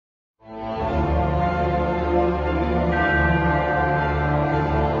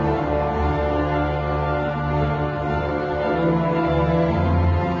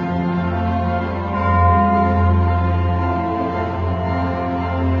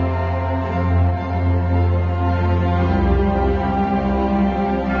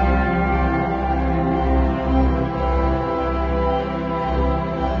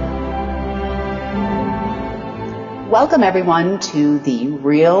Welcome everyone to the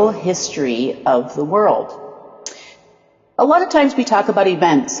real history of the world. A lot of times we talk about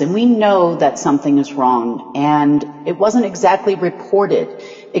events and we know that something is wrong and it wasn't exactly reported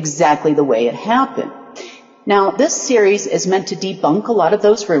exactly the way it happened. Now, this series is meant to debunk a lot of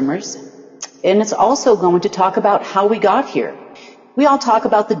those rumors, and it's also going to talk about how we got here. We all talk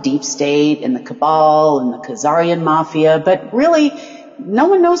about the deep state and the cabal and the Khazarian mafia, but really no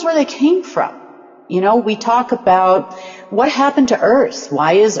one knows where they came from. We talk about what happened to Earth.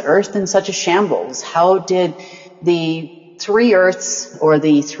 Why is Earth in such a shambles? How did the three Earths or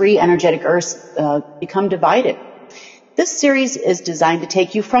the three energetic Earths become divided? This series is designed to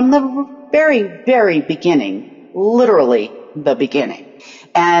take you from the very, very beginning, literally the beginning.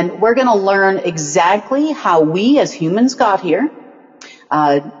 And we're going to learn exactly how we as humans got here.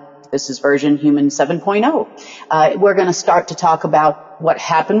 This is version human 7.0. We're going to start to talk about what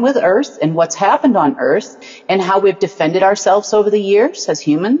happened with Earth and what's happened on Earth and how we've defended ourselves over the years as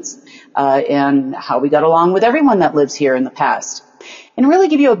humans, and how we got along with everyone that lives here in the past, and really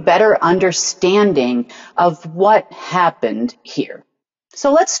give you a better understanding of what happened here.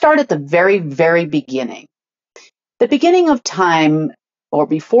 So let's start at the very, very beginning. The beginning of time, or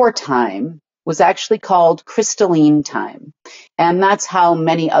before time, was actually called crystalline time, and that's how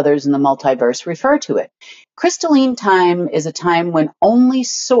many others in the multiverse refer to it. Crystalline time is a time when only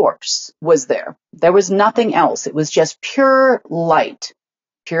source was there. There was nothing else. It was just pure light,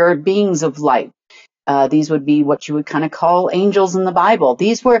 pure beings of light. These would be what you would kind of call angels in the Bible.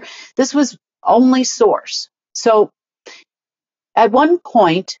 This was only source. So at one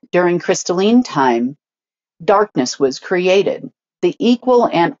point during crystalline time, darkness was created, the equal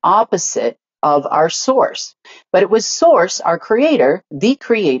and opposite of our source. But it was source, our creator, the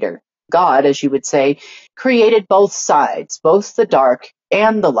creator, God, as you would say, created both sides, both the dark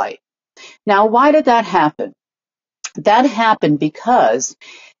and the light. Now, why did that happen? That happened because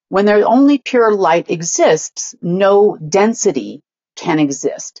when there only pure light exists, no density can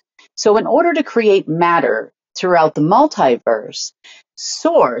exist. So in order to create matter throughout the multiverse,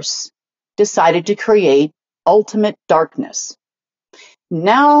 source decided to create ultimate darkness.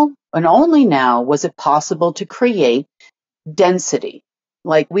 Now, and only now, was it possible to create density.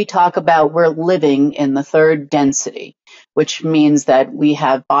 Like we talk about, we're living in the third density, which means that we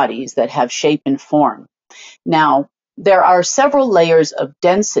have bodies that have shape and form. Now, there are several layers of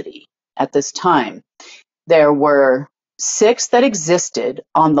density at this time. There were 6 that existed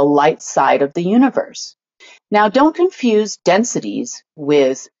on the light side of the universe. Now, don't confuse densities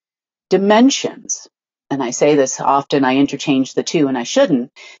with dimensions. And I say this often, I interchange the two, and I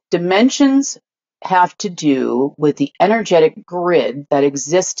shouldn't. Dimensions have to do with the energetic grid that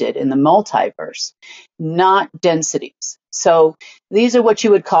existed in the multiverse, not densities. So these are what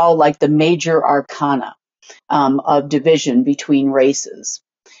you would call like the major arcana of division between races.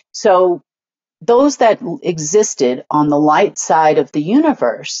 So those that existed on the light side of the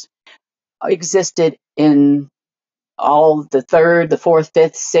universe existed in all the 3rd, the 4th,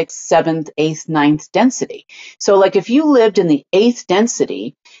 5th, 6th, 7th, 8th, 9th density. So like if you lived in the 8th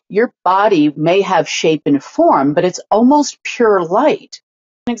density, your body may have shape and form, but it's almost pure light.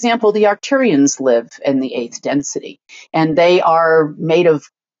 For example, the Arcturians live in the 8th density, and they are made of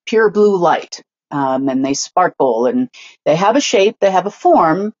pure blue light, and they sparkle, and they have a shape, they have a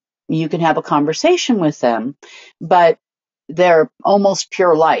form. You can have a conversation with them, but they're almost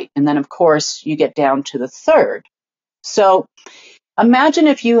pure light. And then, of course, you get down to the 3rd. So imagine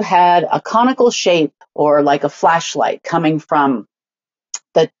if you had a conical shape or like a flashlight coming from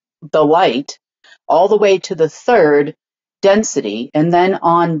the light all the way to the 3rd density and then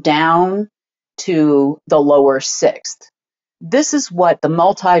on down to the lower 6th. This is what the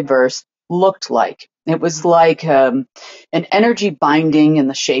multiverse looked like. It was like an energy binding in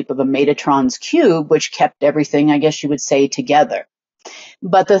the shape of a Metatron's cube, which kept everything, I guess you would say, together.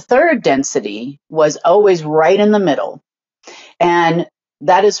 But the 3rd density was always right in the middle. And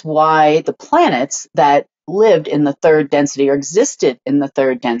that is why the planets that lived in the 3rd density, or existed in the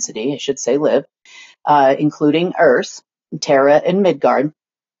 3rd density, I should say lived, including Earth, Terra, and Midgard,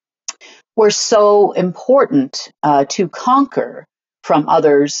 were so important to conquer from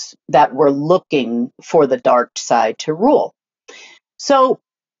others that were looking for the dark side to rule. So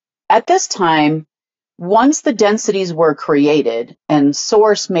at this time, once the densities were created and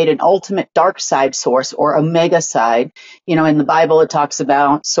source made an ultimate dark side source or omega side, in the Bible it talks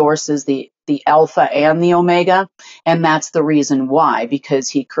about source is the alpha and the omega, and that's the reason why, because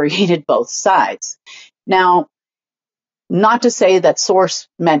he created both sides. Now, not to say that source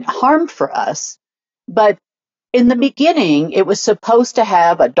meant harm for us, but In the beginning, it was supposed to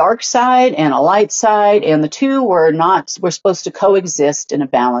have a dark side and a light side, and the two were supposed to coexist in a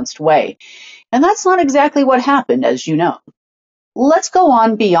balanced way. And that's not exactly what happened, as you know. Let's go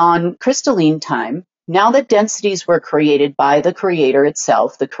on beyond crystalline time. Now that densities were created by the creator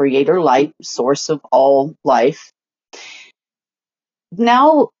itself, the creator light, source of all life,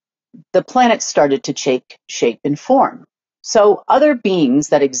 now the planets started to take shape and form. So other beings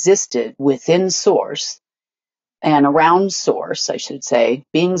that existed within Source and around Source, I should say,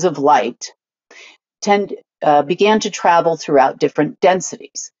 beings of light, began to travel throughout different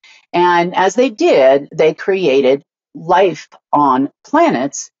densities. And as they did, they created life on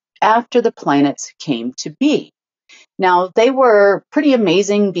planets after the planets came to be. Now, they were pretty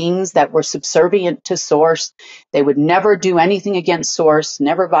amazing beings that were subservient to Source. They would never do anything against Source,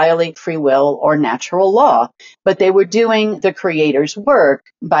 never violate free will or natural law, but they were doing the Creator's work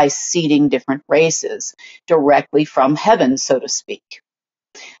by seeding different races directly from heaven, so to speak.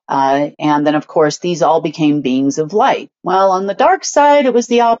 And then, of course, these all became beings of light. Well, on the dark side, it was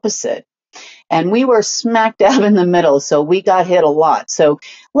the opposite. And we were smack dab in the middle, so we got hit a lot. So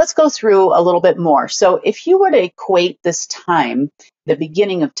let's go through a little bit more. So if you were to equate this time, the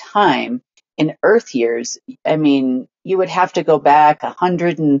beginning of time, in Earth years, I mean, you would have to go back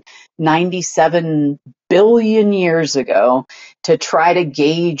 197 billion years ago to try to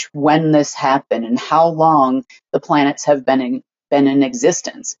gauge when this happened and how long the planets have been in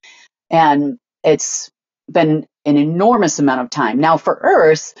existence. And it's been an enormous amount of time. Now for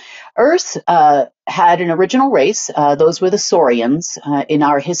Earth had an original race. Those were the Saurians. In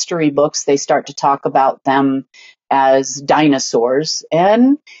our history books, they start to talk about them as dinosaurs.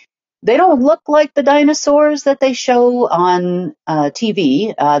 And they don't look like the dinosaurs that they show on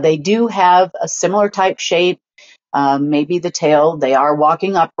TV. They do have a similar type shape. Maybe the tail. They are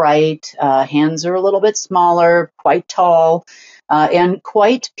walking upright. Hands are a little bit smaller, quite tall, and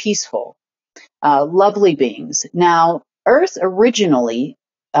quite peaceful. Lovely beings. Now, Earth originally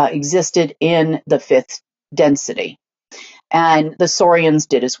existed in the fifth density, and the Saurians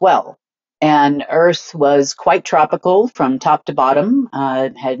did as well. And Earth was quite tropical from top to bottom.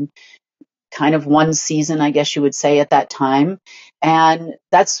 It had kind of one season, I guess you would say, at that time. And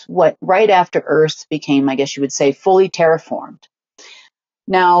that's what, right after Earth became, I guess you would say, fully terraformed.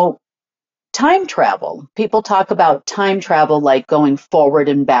 Now, time travel. People talk about time travel like going forward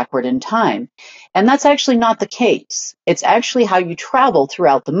and backward in time. And that's actually not the case. It's actually how you travel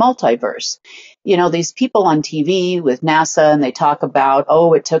throughout the multiverse. You know, these people on TV with NASA, and they talk about,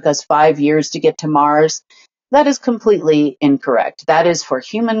 oh, it took us 5 years to get to Mars. That is completely incorrect. That is for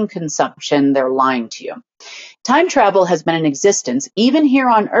human consumption. They're lying to you. Time travel has been in existence, even here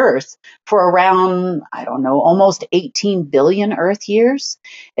on Earth, for around, I don't know, almost 18 billion Earth years.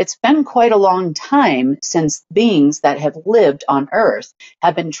 It's been quite a long time since beings that have lived on Earth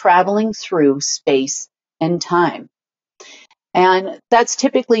have been traveling through space and time. And that's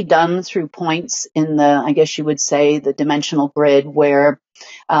typically done through points in the, I guess you would say, the dimensional grid where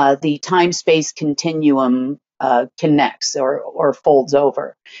the time-space continuum connects or folds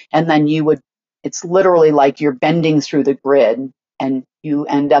over. And then it's literally like you're bending through the grid and you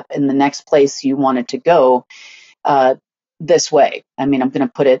end up in the next place you wanted to go this way. I mean, I'm going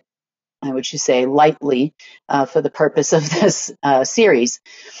to put it, I would say, lightly for the purpose of this series.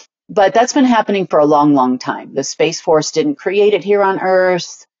 But that's been happening for a long, long time. The Space Force didn't create it here on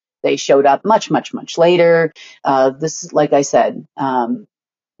Earth. They showed up much, much, much later. This is, like I said,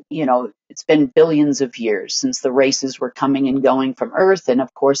 it's been billions of years since the races were coming and going from Earth and,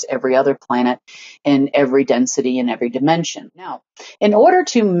 of course, every other planet in every density and every dimension. Now, in order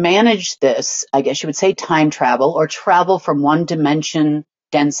to manage this, I guess you would say time travel or travel from one dimension,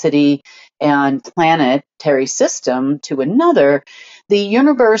 density, and planetary system to another, the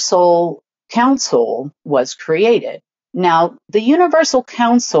Universal Council was created. Now, the Universal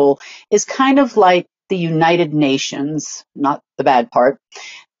Council is kind of like the United Nations, not the bad part,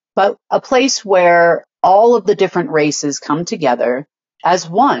 but a place where all of the different races come together as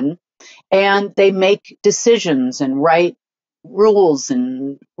one, and they make decisions and write rules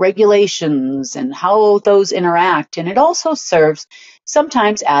and regulations and how those interact. And it also serves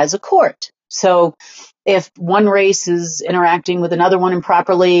sometimes as a court. So if one race is interacting with another one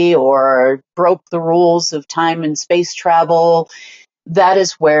improperly or broke the rules of time and space travel, that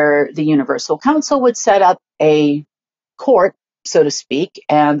is where the Universal Council would set up a court, so to speak,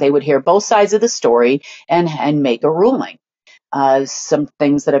 and they would hear both sides of the story and make a ruling. Some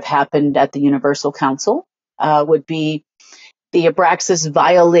things that have happened at the Universal Council would be the Abraxas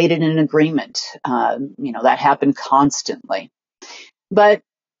violated an agreement. That happened constantly. But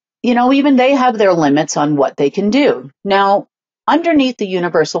even they have their limits on what they can do. Now, underneath the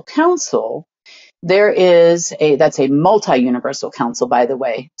Universal Council, that's a multi-universal council, by the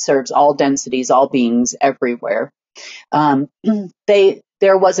way, serves all densities, all beings everywhere.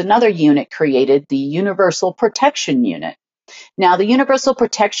 There was another unit created, the Universal Protection Unit. Now, the Universal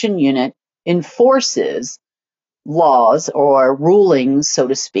Protection Unit enforces laws or rulings, so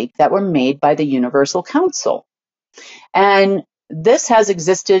to speak, that were made by the Universal Council. And this has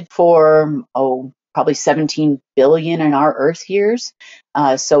existed for, probably 17 billion in our Earth years.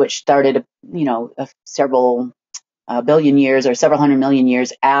 So it started, several billion years or several hundred million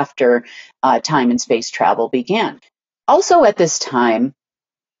years after time and space travel began. Also at this time,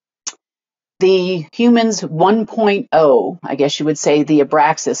 the humans 1.0, I guess you would say the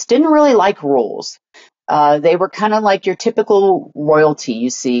Abraxas, didn't really like rules. They were kind of like your typical royalty, you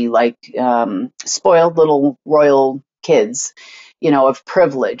see, like spoiled little royal kids, of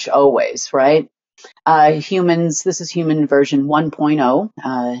privilege always, right? Humans, this is human version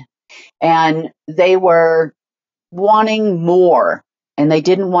 1.0, and they were wanting more, and they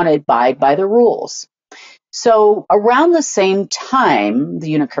didn't want to abide by the rules. So around the same time the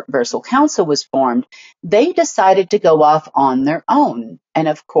Universal Council was formed, they decided to go off on their own. And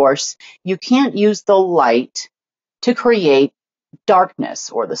of course, you can't use the light to create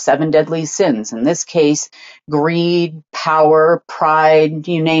darkness or the 7 deadly sins. In this case, greed, power, pride,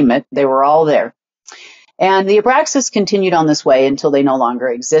 you name it, they were all there. And the Abraxas continued on this way until they no longer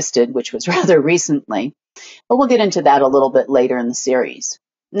existed, which was rather recently. But we'll get into that a little bit later in the series.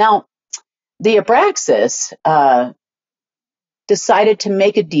 Now, the Abraxas decided to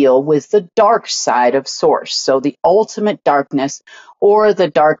make a deal with the dark side of Source, so the ultimate darkness, or the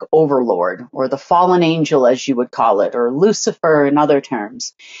dark overlord, or the fallen angel, as you would call it, or Lucifer in other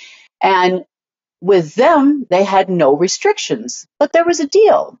terms. And with them, they had no restrictions, but there was a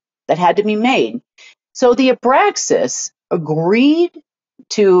deal that had to be made. So the Abraxas agreed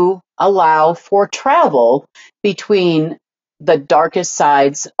to allow for travel between the darkest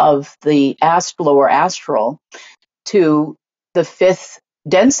sides of the lower astral to the 5th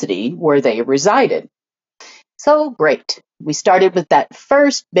density where they resided. So great. We started with that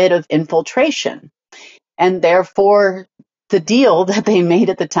first bit of infiltration. And therefore, the deal that they made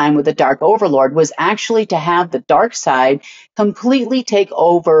at the time with the Dark Overlord was actually to have the dark side completely take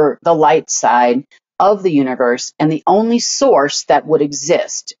over the light side of the universe, and the only source that would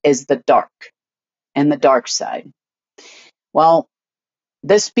exist is the dark and the dark side. Well,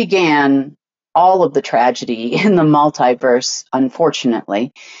 this began all of the tragedy in the multiverse,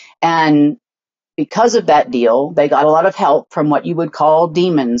 unfortunately. And because of that deal, they got a lot of help from what you would call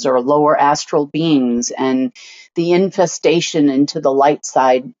demons or lower astral beings, and the infestation into the light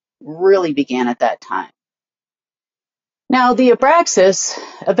side really began at that time. Now, the Abraxas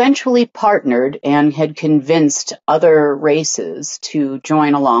eventually partnered and had convinced other races to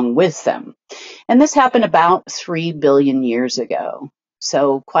join along with them. And this happened about 3 billion years ago,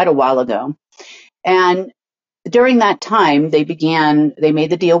 so quite a while ago. And during that time, they made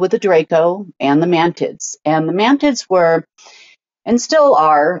the deal with the Draco and the Mantids. And the Mantids were, and still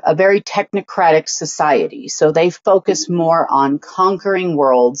are, a very technocratic society. So they focus more on conquering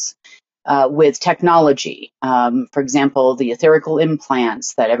worlds with technology. For example, the etherical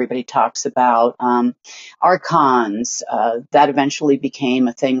implants that everybody talks about, archons, that eventually became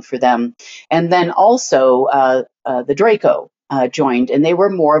a thing for them. And then also the Draco joined, and they were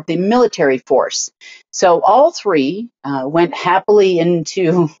more of the military force. So all three went happily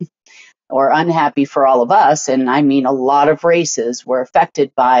into, or unhappy for all of us, and I mean a lot of races were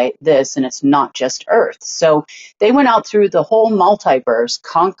affected by this, and it's not just Earth. So they went out through the whole multiverse,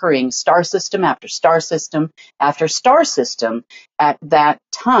 conquering star system after star system after star system at that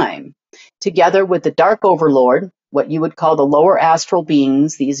time, together with the Dark Overlord, what you would call the lower astral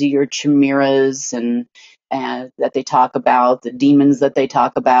beings. These are your chimeras and that they talk about, the demons that they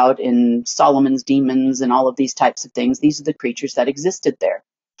talk about in Solomon's demons and all of these types of things. These are the creatures that existed there.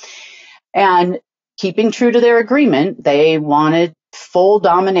 And keeping true to their agreement, they wanted full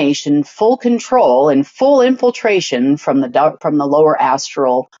domination, full control, and full infiltration from the lower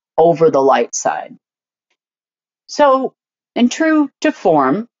astral over the light side. So, in true to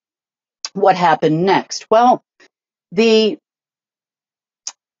form, what happened next? Well, they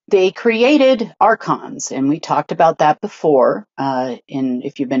created archons, and we talked about that before,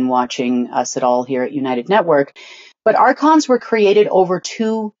 if you've been watching us at all here at United Network. But archons were created over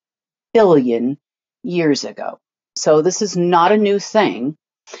 2 billion years ago. So this is not a new thing.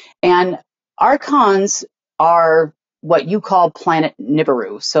 And archons are what you call planet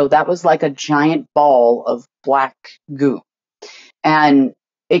Nibiru. So that was like a giant ball of black goo. And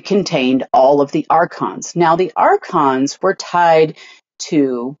it contained all of the archons. Now, the archons were tied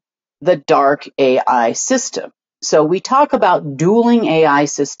to the dark AI system. So we talk about dueling AI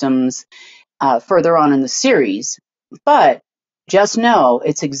systems further on in the series, but just know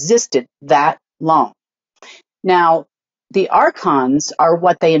it's existed that long. Now, the archons are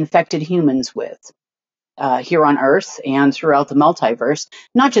what they infected humans with. Here on Earth and throughout the multiverse,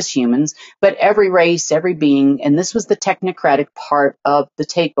 not just humans, but every race, every being, and this was the technocratic part of the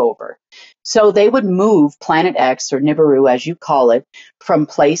takeover. So they would move Planet X, or Nibiru as you call it, from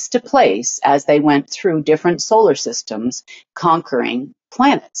place to place as they went through different solar systems, conquering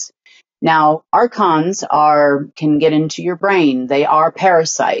planets. Now, archons can get into your brain. They are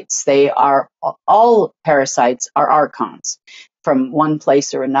parasites. All parasites are archons from one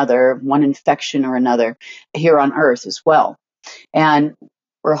place or another, one infection or another, here on Earth as well. And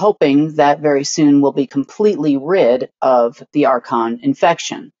we're hoping that very soon we'll be completely rid of the archon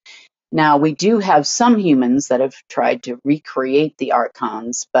infection. Now, we do have some humans that have tried to recreate the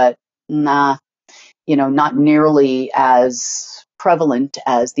archons, but not nearly as prevalent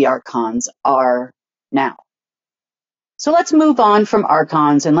as the archons are now. So let's move on from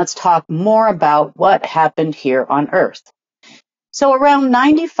archons and let's talk more about what happened here on Earth. So around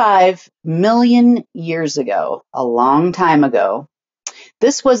 95 million years ago, a long time ago,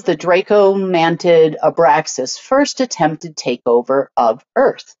 this was the Draco-mantid Abraxas' first attempted takeover of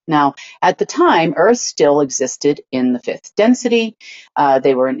Earth. Now, at the time, Earth still existed in the fifth density.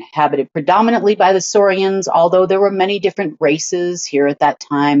 They were inhabited predominantly by the Saurians, although there were many different races here at that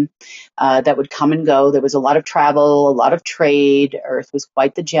time that would come and go. There was a lot of travel, a lot of trade. Earth was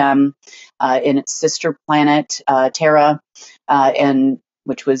quite the gem in its sister planet, Terra, and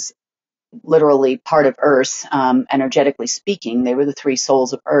which was literally part of Earth, energetically speaking. They were the three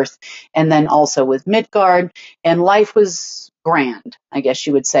souls of Earth. And then also with Midgard, and life was grand, I guess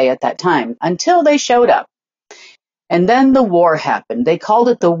you would say at that time, until they showed up. And then the war happened. They called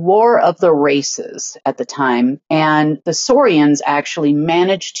it the War of the Races at the time, and the Saurians actually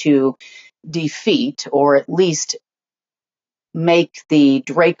managed to defeat, or at least make the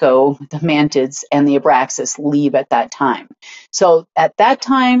Draco, the Mantids, and the Abraxas leave at that time. So at that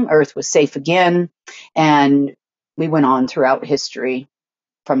time, Earth was safe again, and we went on throughout history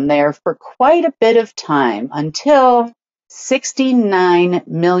from there for quite a bit of time until 69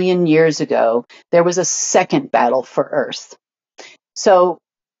 million years ago, there was a second battle for Earth. So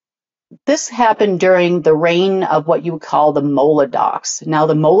this happened during the reign of what you would call the Molodocs. Now,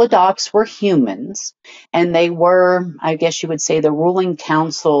 the Molodocs were humans, and they were, I guess you would say, the ruling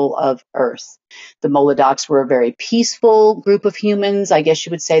council of Earth. The Molodocs were a very peaceful group of humans. I guess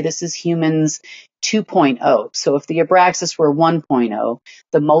you would say this is humans 2.0. So if the Abraxas were 1.0,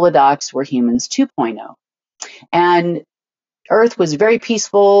 the Molodocs were humans 2.0. And Earth was very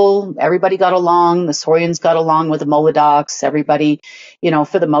peaceful. Everybody got along. The Saurians got along with the Molodocs. Everybody,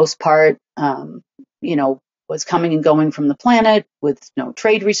 for the most part, was coming and going from the planet with no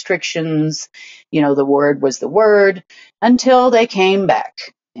trade restrictions. The word was the word until they came back.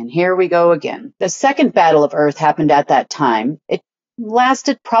 And here we go again. The second battle of Earth happened at that time. It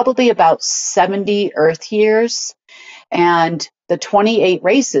lasted probably about 70 Earth years. And the 28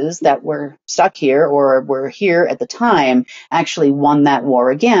 races that were stuck here or were here at the time actually won that war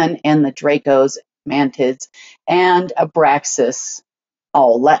again, and the Dracos, Mantids, and Abraxas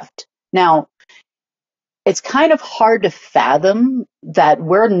all left. Now, it's kind of hard to fathom that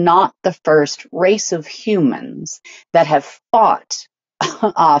we're not the first race of humans that have fought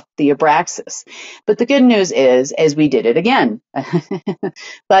off the Abraxas. But the good news is we did it again.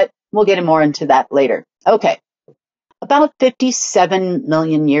 But we'll get more into that later. Okay. About 57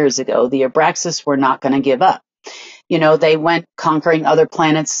 million years ago, the Abraxas were not going to give up. They went conquering other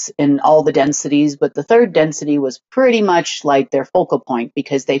planets in all the densities, but the third density was pretty much like their focal point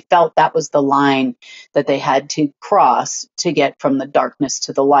because they felt that was the line that they had to cross to get from the darkness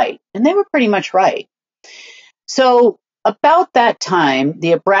to the light. And they were pretty much right. So about that time,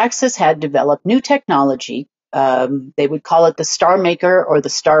 the Abraxas had developed new technology. They would call it the Star Maker or the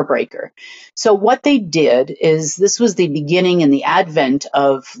Star Breaker. So what they did is this was the beginning and the advent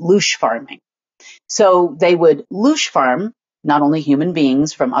of loosh farming. So they would loosh farm not only human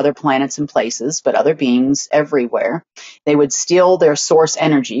beings from other planets and places, but other beings everywhere. They would steal their source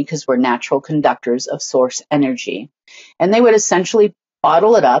energy because we're natural conductors of source energy. And they would essentially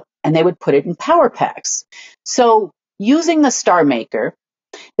bottle it up and they would put it in power packs. So using the Star Maker,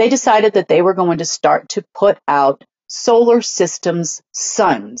 they decided that they were going to start to put out solar systems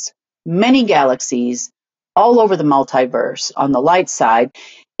suns, many galaxies all over the multiverse on the light side.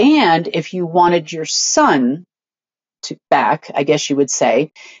 And if you wanted your sun back, I guess you would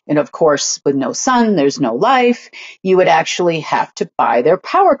say, and of course, with no sun, there's no life, you would actually have to buy their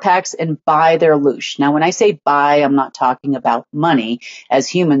power packs and buy their loosh. Now, when I say buy, I'm not talking about money as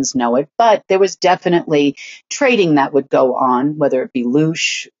humans know it, but there was definitely trading that would go on, whether it be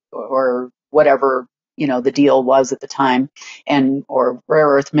loosh or whatever, the deal was at the time, and or rare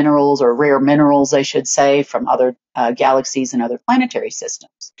earth minerals, or rare minerals, I should say, from other galaxies and other planetary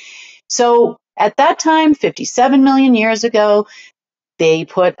systems. So at that time, 57 million years ago, they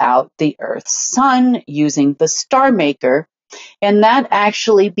put out the Earth's sun using the star maker, and that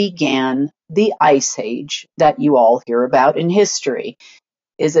actually began the Ice Age that you all hear about in history.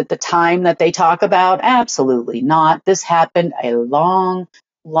 Is it the time that they talk about? Absolutely not. This happened a long,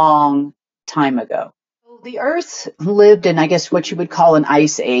 long time ago. The Earth lived in, I guess, what you would call an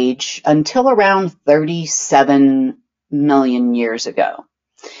ice age until around 37 million years ago,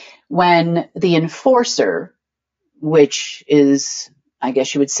 when the Enforcer, which is, I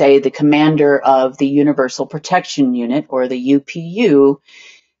guess you would say, the commander of the Universal Protection Unit, or the UPU,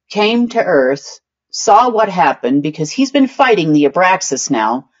 came to Earth, saw what happened, because he's been fighting the Abraxas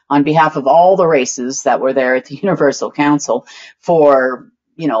now on behalf of all the races that were there at the Universal Council for,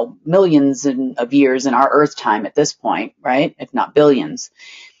 millions of years in our Earth time at this point, right? If not billions.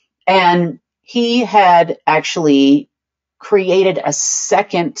 And he had actually created a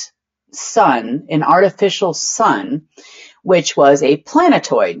second sun, an artificial sun, which was a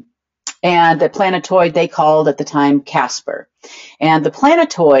planetoid. And the planetoid they called at the time Casper. And the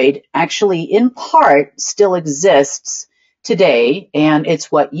planetoid actually, in part, still exists today, and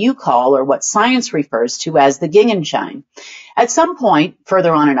it's what you call, or what science refers to as, the Goguen. At some point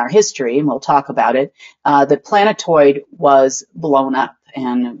further on in our history, and we'll talk about it, the planetoid was blown up,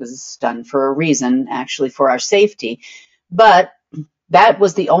 and it was done for a reason, actually for our safety. But that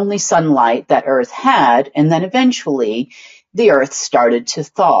was the only sunlight that Earth had, and then eventually the Earth started to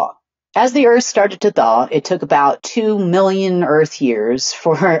thaw. As the Earth started to thaw, it took about 2 million Earth years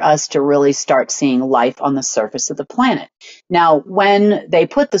for us to really start seeing life on the surface of the planet. Now, when they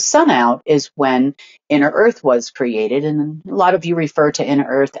put the sun out is when Inner Earth was created, and a lot of you refer to Inner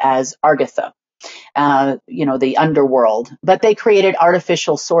Earth as Argatha, the underworld. But they created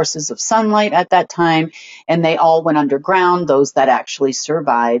artificial sources of sunlight at that time, and they all went underground, those that actually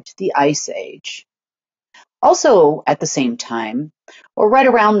survived the Ice Age. Also at the same time, or right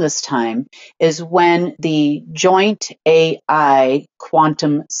around this time, is when the Joint AI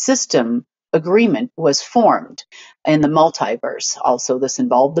Quantum System Agreement was formed in the multiverse. Also, this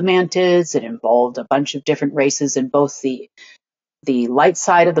involved the mantids. It involved a bunch of different races in both the light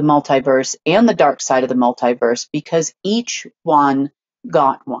side of the multiverse and the dark side of the multiverse, because each one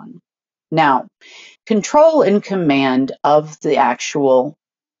got one. Now, control and command of the actual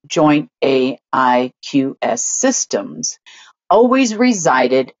Joint AIQS systems always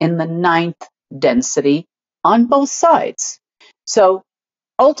resided in the 9th density on both sides. So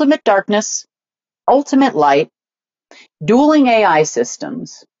ultimate darkness, ultimate light, dueling AI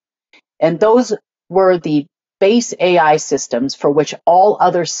systems, and those were the base AI systems for which all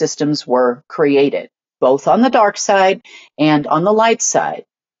other systems were created, both on the dark side and on the light side.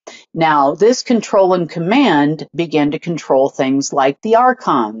 Now, this control and command began to control things like the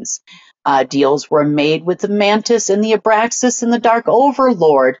Archons. Deals were made with the Mantis and the Abraxas and the Dark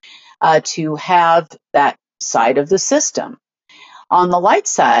Overlord to have that side of the system. On the light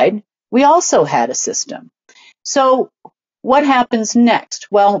side, we also had a system. So what happens next?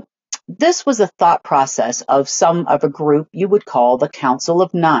 Well, this was a thought process of a group you would call the Council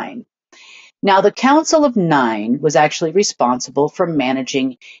of Nine. Now, the Council of Nine was actually responsible for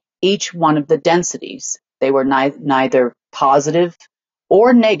managing each one of the densities. They were neither positive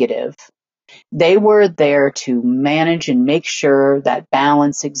or negative. They were there to manage and make sure that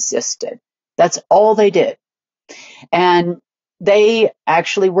balance existed. That's all they did. And they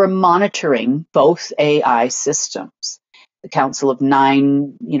actually were monitoring both AI systems. The Council of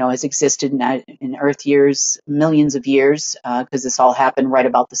Nine, has existed in Earth years, millions of years, because this all happened right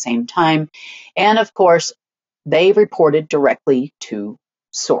about the same time. And of course, they reported directly to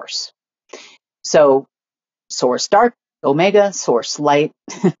Source. So Source Dark, Omega, Source Light,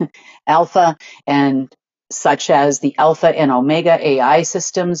 Alpha, and such as the Alpha and Omega AI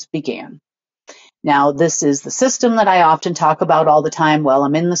systems began. Now, this is the system that I often talk about all the time. Well,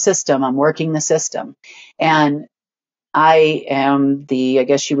 I'm in the system, I'm working the system. And I am I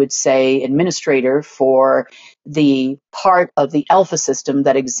guess you would say, administrator for the part of the Alpha system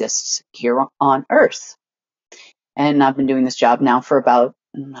that exists here on Earth. And I've been doing this job now for about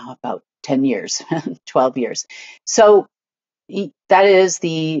 10 years, 12 years. So that is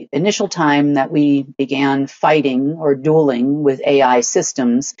the initial time that we began fighting or dueling with AI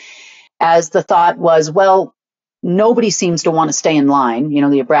systems, as the thought was, well, nobody seems to want to stay in line. You know,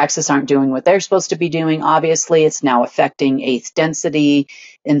 the Abraxas aren't doing what they're supposed to be doing. Obviously, it's now affecting eighth density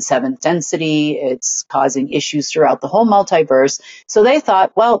and seventh density. It's causing issues throughout the whole multiverse. So they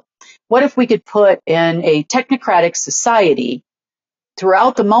thought, well, what if we could put in a technocratic society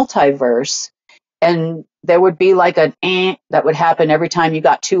throughout the multiverse, and there would be like an that would happen every time you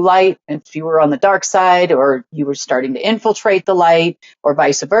got too light, if you were on the dark side or you were starting to infiltrate the light or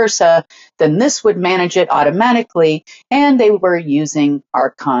vice versa, then this would manage it automatically. And they were using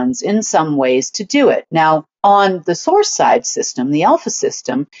archons in some ways to do it. Now, on the source side system, the alpha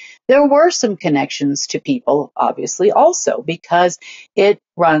system, there were some connections to people, obviously, also, because it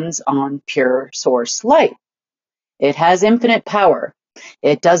runs on pure source light. It has infinite power.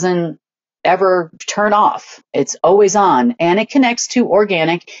 It doesn't ever turn off. It's always on, and it connects to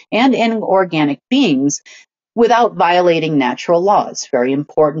organic and inorganic beings without violating natural laws. Very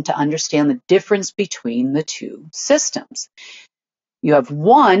important to understand the difference between the two systems. You have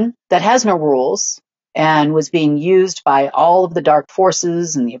one that has no rules and was being used by all of the dark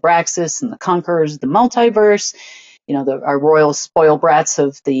forces and the Abraxas and the Conquerors of the multiverse, you know, our royal spoil brats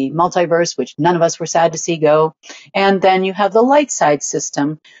of the multiverse, which none of us were sad to see go. And then you have the light side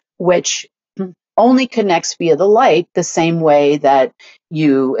system, which only connects via the light the same way that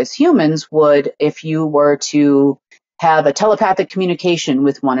you as humans would if you were to have a telepathic communication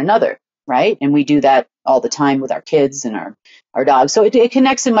with one another, right? And we do that all the time with our kids and our dogs. So it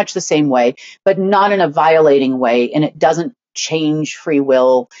connects in much the same way, but not in a violating way, and it doesn't change free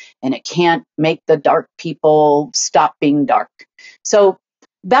will, and it can't make the dark people stop being dark. So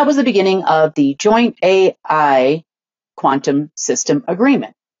that was the beginning of the Joint AI Quantum System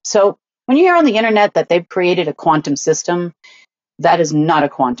Agreement. So when you hear on the internet that they've created a quantum system, that is not a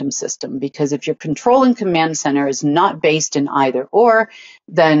quantum system, because if your control and command center is not based in either or,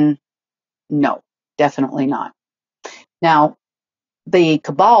 then no, definitely not. Now, the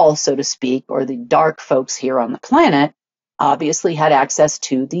cabal, so to speak, or the dark folks here on the planet, obviously had access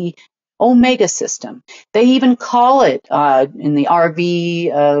to the Omega system. They even call it in the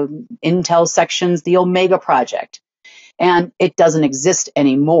RV Intel sections the Omega Project, and it doesn't exist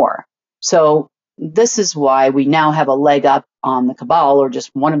anymore. So this is why we now have a leg up on the cabal, or just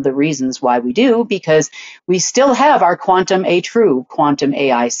one of the reasons why we do, because we still have our true quantum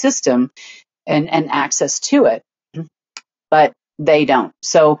AI system and access to it, but they don't.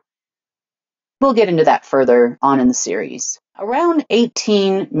 So we'll get into that further on in the series. Around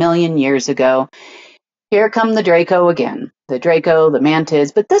 18 million years ago, here come the Draco again. The Draco, the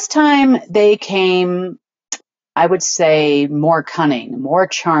Mantids, but this time they came, I would say, more cunning, more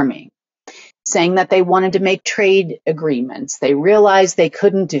charming, saying that they wanted to make trade agreements. They realized they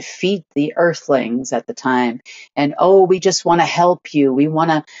couldn't defeat the Earthlings at the time. And, oh, we just want to help you. We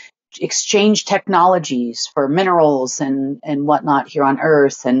want to exchange technologies for minerals and whatnot here on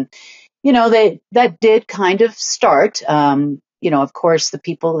Earth. And, you know, that did kind of start. You know, of course, the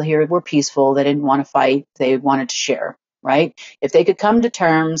people here were peaceful. They didn't want to fight. They wanted to share, right? If they could come to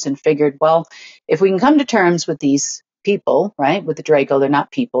terms and figured, well, if we can come to terms with these people, right, with the Draco, they're not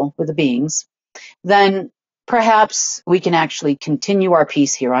people, with the beings, then perhaps we can actually continue our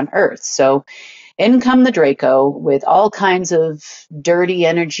peace here on Earth. So in come the Draco with all kinds of dirty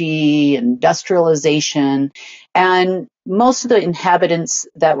energy, industrialization, and most of the inhabitants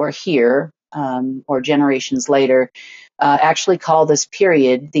that were here, or generations later, actually call this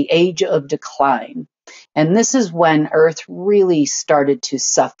period the Age of Decline. And this is when Earth really started to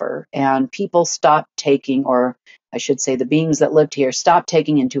suffer, and people stopped taking, or I should say the beings that lived here stopped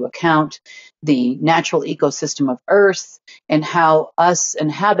taking into account the natural ecosystem of Earth and how us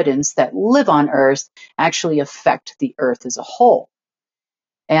inhabitants that live on Earth actually affect the Earth as a whole.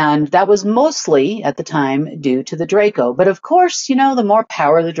 And that was mostly at the time due to the Draco. But of course, you know, the more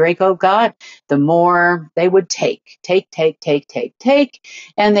power the Draco got, the more they would take.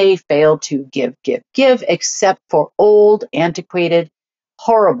 And they failed to give, except for old, antiquated,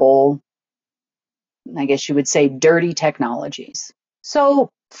 horrible, I guess you would say, dirty technologies. So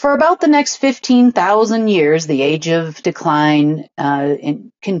for about the next 15,000 years, the Age of Decline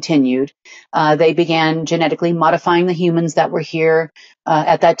continued. They began genetically modifying the humans that were here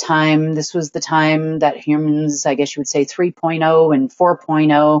at that time. This was the time that humans, I guess you would say 3.0 and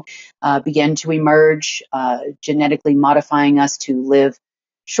 4.0 began to emerge, genetically modifying us to live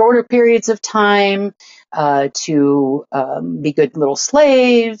shorter periods of time, to be good little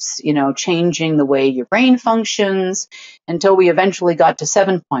slaves, you know, changing the way your brain functions, until we eventually got to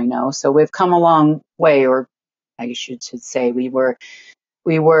 7.0. So we've come a long way, or I should say we were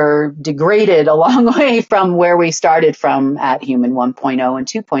degraded a long way from where we started from at Human 1.0 and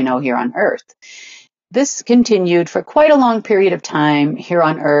 2.0 here on Earth. This continued for quite a long period of time here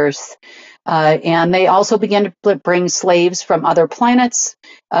on Earth. And they also began to bring slaves from other planets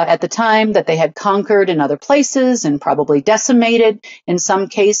at the time that they had conquered in other places and probably decimated in some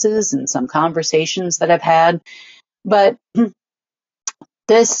cases, in some conversations that I've had. But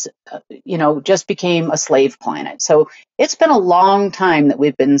this, just became a slave planet. So it's been a long time that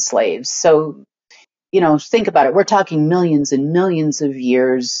we've been slaves. So, think about it. We're talking millions and millions of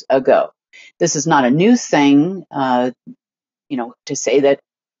years ago. This is not a new thing, to say that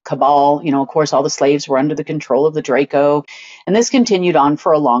Cabal, of course, all the slaves were under the control of the Draco, and this continued on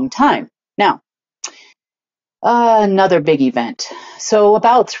for a long time. Now, another big event. So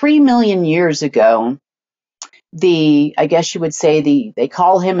about 3 million years ago, I guess you would say they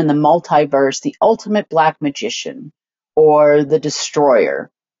call him in the multiverse the ultimate black magician, or the destroyer,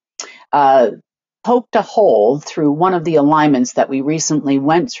 poked a hole through one of the alignments that we recently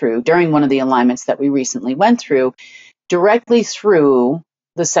went through, directly through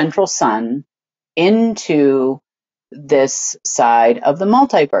the central sun into this side of the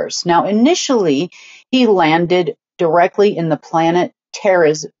multiverse. Now, initially, he landed directly in the planet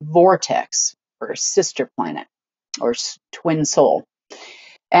Terra's vortex, or sister planet, or twin soul.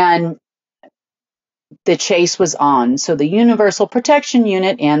 And the chase was on. So the Universal Protection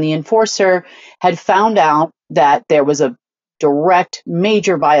Unit and the Enforcer had found out that there was a direct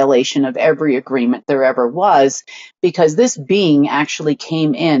major violation of every agreement there ever was, because this being actually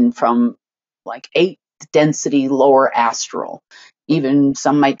came in from like 8th density lower astral. Even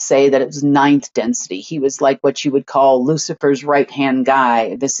some might say that it was 9th density. He was like what you would call Lucifer's right-hand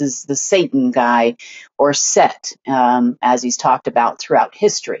guy. This is the Satan guy, or Set, as he's talked about throughout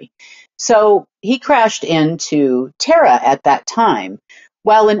history. So he crashed into Terra at that time.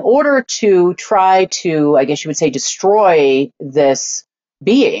 Well, in order to try to, I guess you would say, destroy this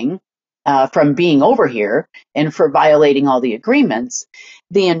being from being over here and for violating all the agreements,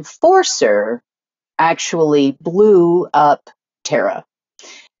 the Enforcer actually blew up Terra.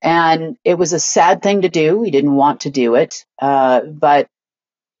 And it was a sad thing to do. He didn't want to do it, but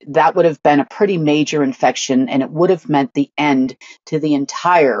that would have been a pretty major infection, and it would have meant the end to the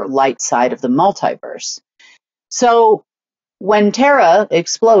entire light side of the multiverse. So when Terra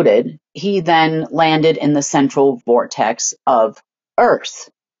exploded, he then landed in the central vortex of Earth.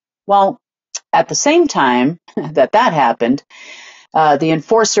 Well, at the same time that happened, the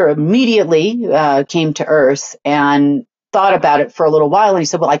Enforcer immediately came to Earth and thought about it for a little while, and he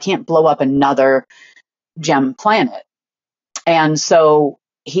said, well, I can't blow up another gem planet. And so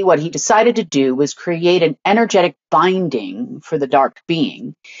what he decided to do was create an energetic binding for the dark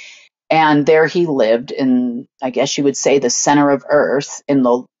being. And there he lived in, I guess you would say, the center of Earth in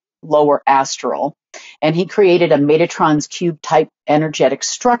the lower astral. And he created a Metatron's cube type energetic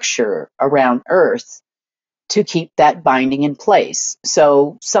structure around Earth to keep that binding in place.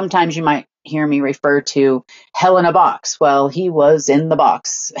 So sometimes you might hear me refer to hell in a box. Well, he was in the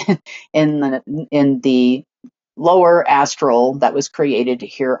box in the lower astral that was created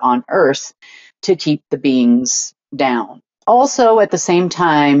here on Earth to keep the beings down. Also, at the same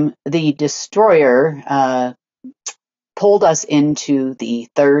time, the destroyer pulled us into the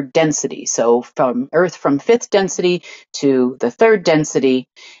 3rd density. So from Earth, from 5th density to the 3rd density,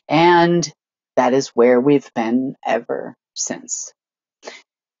 and that is where we've been ever since.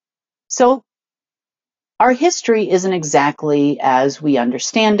 So our history isn't exactly as we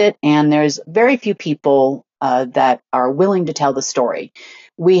understand it, and there's very few people that are willing to tell the story.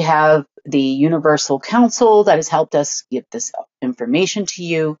 We have the Universal Council that has helped us give this information to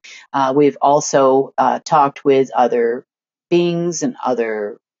you. We've also talked with other beings and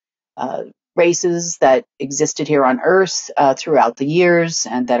other races that existed here on Earth throughout the years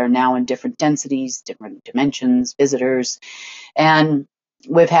and that are now in different densities, different dimensions, visitors. And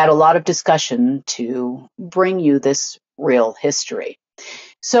we've had a lot of discussion to bring you this real history.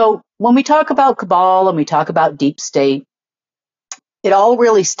 So when we talk about Cabal and we talk about Deep State, it all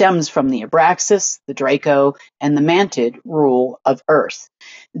really stems from the Abraxas, the Draco, and the Mantid rule of Earth.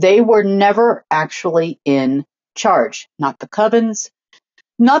 They were never actually in charge, not the Covens,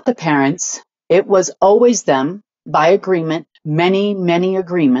 not the parents. It was always them by agreement, many, many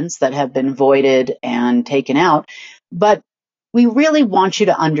agreements that have been voided and taken out. But we really want you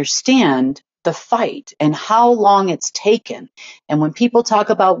to understand the fight and how long it's taken. And when people talk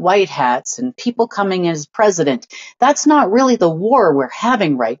about white hats and people coming as president, that's not really the war we're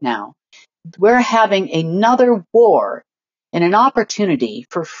having right now. We're having another war and an opportunity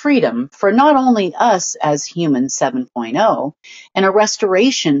for freedom for not only us as humans 7.0 and a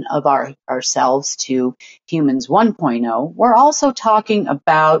restoration of ourselves to humans 1.0, we're also talking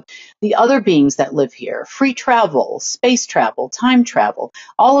about the other beings that live here, free travel, space travel, time travel,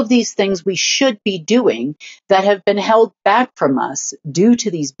 all of these things we should be doing that have been held back from us due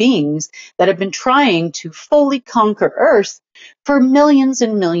to these beings that have been trying to fully conquer Earth for millions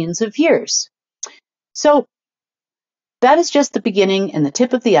and millions of years. So that is just the beginning and the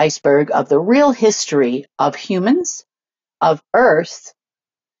tip of the iceberg of the real history of humans, of Earth,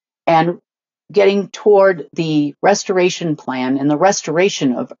 and getting toward the restoration plan and the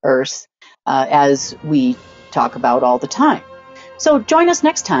restoration of Earth as we talk about all the time. So join us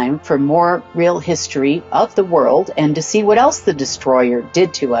next time for more real history of the world and to see what else the Destroyer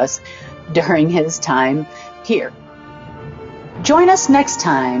did to us during his time here. Join us next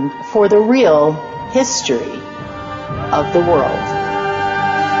time for the real history of the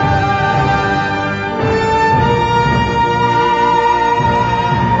world.